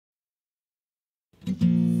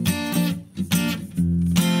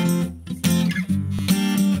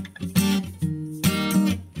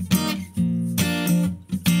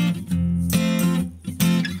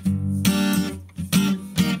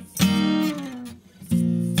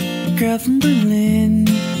Girl from Berlin,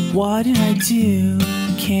 what did I do?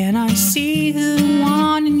 Can I see who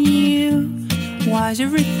wanted you? Why is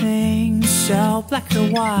everything so black or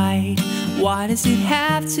white? Why does it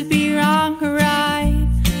have to be wrong or right?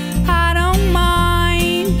 I don't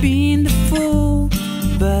mind being the fool,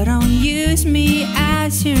 but don't use me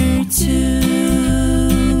as your tool.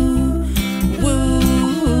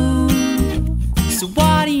 Woo. So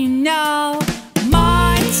what do you know?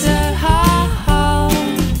 Maite,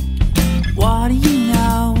 what do you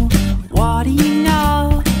know? What do you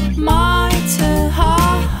know? Maite,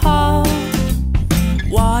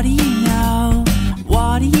 what do you know?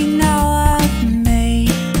 What do you know of me?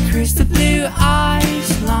 Crystal blue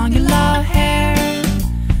eyes, long yellow hair.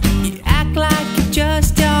 You act like you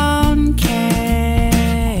just don't care.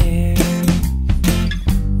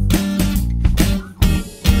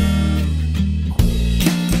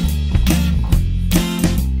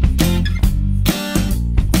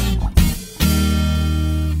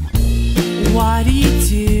 Why do you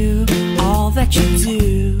do all that you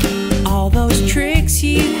do? All those tricks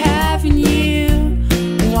you have in you.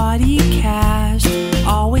 Why do you cast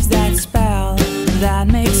always that spell that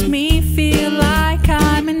makes me